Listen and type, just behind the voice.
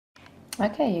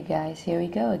Okay, you guys, here we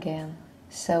go again.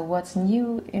 So what's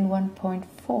new in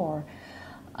 1.4?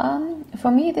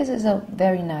 For me, this is a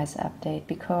very nice update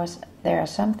because there are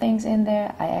some things in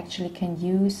there I actually can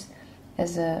use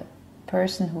as a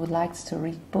person who likes to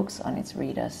read books on its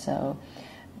reader. So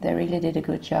they really did a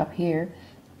good job here.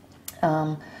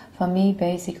 For me,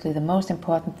 basically, the most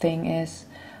important thing is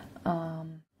I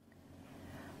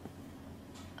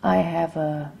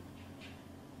have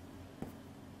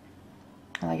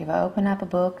like if I open up a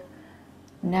book,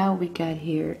 now we got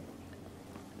here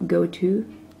go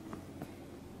to,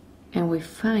 and we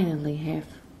finally have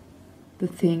the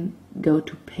thing go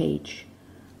to page,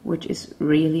 which is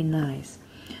really nice.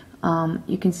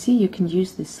 You can see you can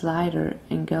use this slider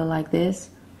and go like this,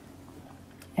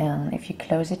 and if you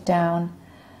close it down,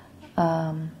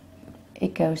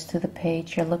 it goes to the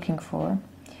page you're looking for,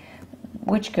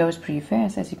 which goes pretty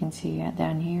fast. As you can see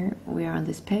down here, we are on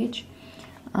this page.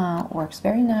 Works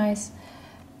very nice.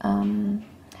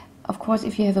 Of course,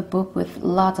 if you have a book with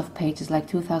lots of pages, like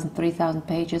 2,000, 3,000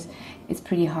 pages, it's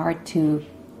pretty hard to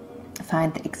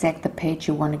find the page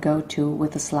you want to go to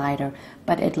with a slider.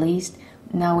 But at least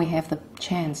now we have the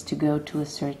chance to go to a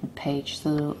certain page.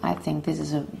 So I think this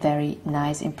is a very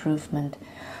nice improvement.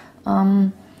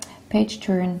 Page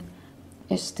turn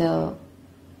is still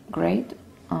great.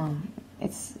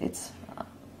 It's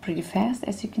pretty fast,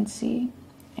 as you can see.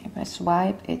 If I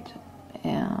swipe it,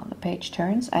 the page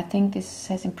turns. I think this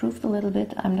has improved a little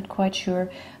bit. I'm not quite sure,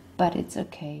 but it's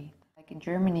okay. Like in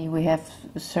Germany, we have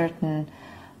certain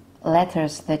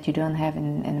letters that you don't have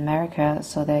in America.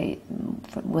 So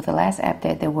with the last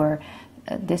update, they were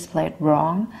displayed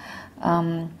wrong.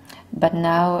 But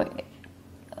now,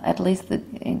 at least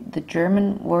the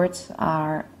German words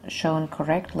are shown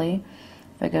correctly.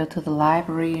 If I go to the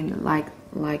library, and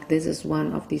like this is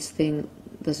one of these things,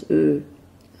 this Ö.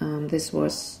 This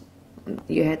was,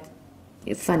 you had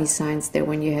funny signs there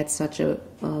when you had such a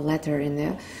letter in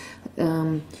there.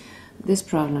 This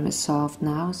problem is solved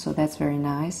now, so that's very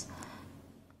nice.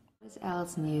 What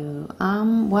else new?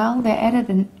 Well, they added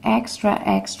an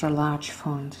extra large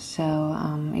font. So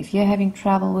if you're having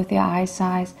trouble with your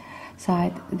eyesight,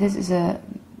 this is a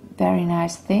very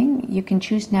nice thing. You can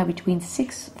choose now between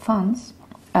 6 fonts,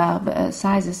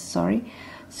 sizes. Sorry.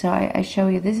 So I show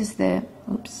you. This is the.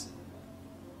 Oops.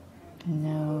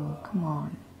 No, come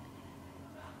on.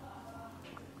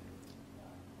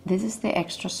 This is the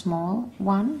extra small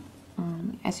one.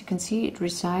 As you can see, it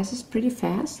resizes pretty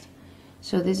fast.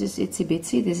 So this is itsy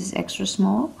bitsy, this is extra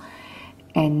small.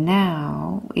 And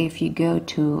now, if you go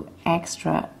to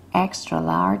extra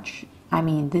large, I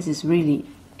mean, this is really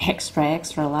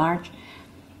extra large.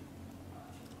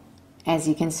 As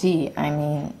you can see, I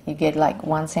mean, you get like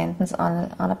one sentence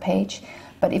on a page.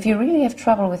 But if you really have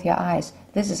trouble with your eyes,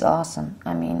 this is awesome.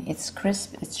 I mean, it's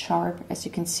crisp, it's sharp, as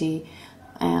you can see,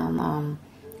 and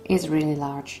it's really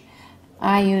large.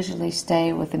 I usually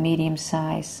stay with the medium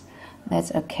size.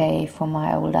 That's okay for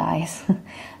my old eyes,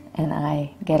 and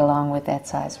I get along with that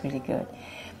size really good.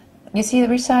 You see, the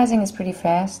resizing is pretty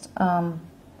fast.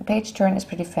 Page turn is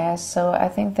pretty fast, so I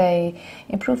think they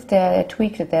improved they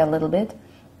tweaked it there a little bit.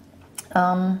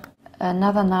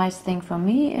 Another nice thing for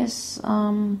me is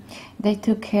they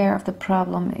took care of the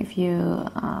problem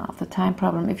of the time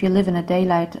problem. If you live in a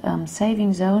daylight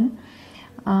saving zone,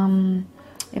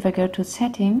 if I go to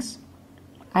settings,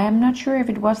 I am not sure if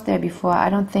it was there before.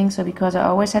 I don't think so, because I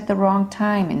always had the wrong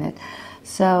time in it.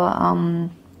 So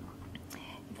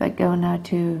if I go now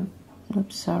to,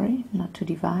 oops, sorry, not to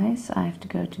device, I have to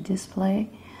go to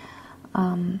display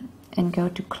and go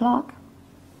to clock.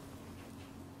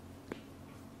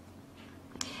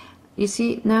 You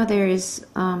see, now there is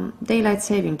daylight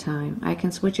saving time. I can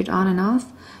switch it on and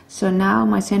off. So now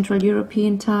my Central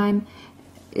European time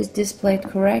is displayed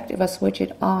correct. If I switch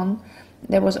it on,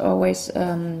 there was always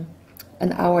an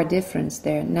hour difference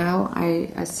there. Now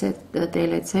I set the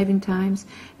daylight saving times,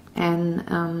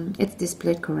 and it's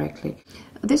displayed correctly.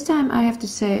 This time I have to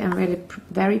say I'm really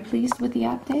very pleased with the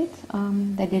update.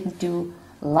 They didn't do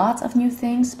lots of new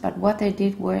things, but what they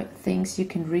did were things you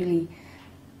can really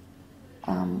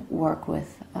work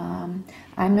with.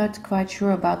 I'm not quite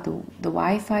sure about the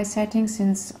Wi-Fi settings,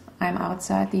 since I'm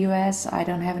outside the US. I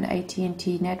don't have an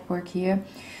AT&T network here,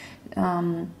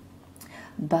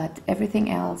 but everything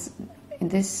else in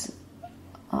this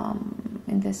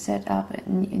setup,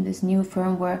 in this new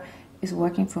firmware, is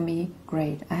working for me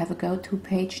great. I have a go-to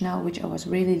page now, which I was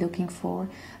really looking for.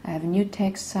 I have a new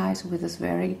text size, which is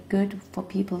very good for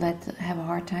people that have a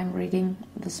hard time reading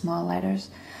the small letters.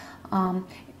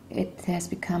 It has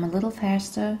become a little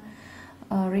faster,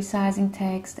 resizing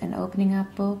text and opening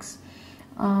up books.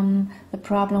 The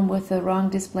problem with the wrong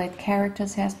displayed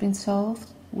characters has been solved,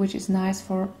 which is nice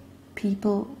for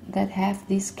people that have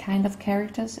these kind of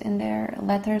characters in their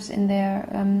letters in their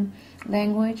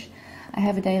language. I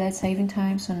have a daylight saving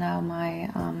time, so now my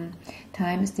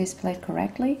time is displayed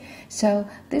correctly. So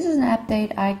this is an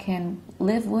update I can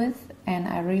live with and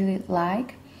I really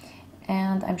like,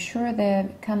 and I'm sure they'll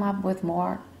come up with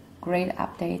more great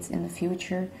updates in the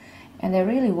future, and they're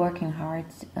really working hard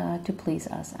to please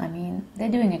us. I mean, they're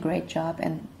doing a great job,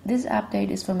 and this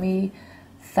update is for me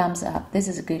thumbs up. This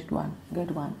is a good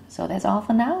one. So that's all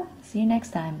for now. See you next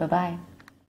time. Bye bye.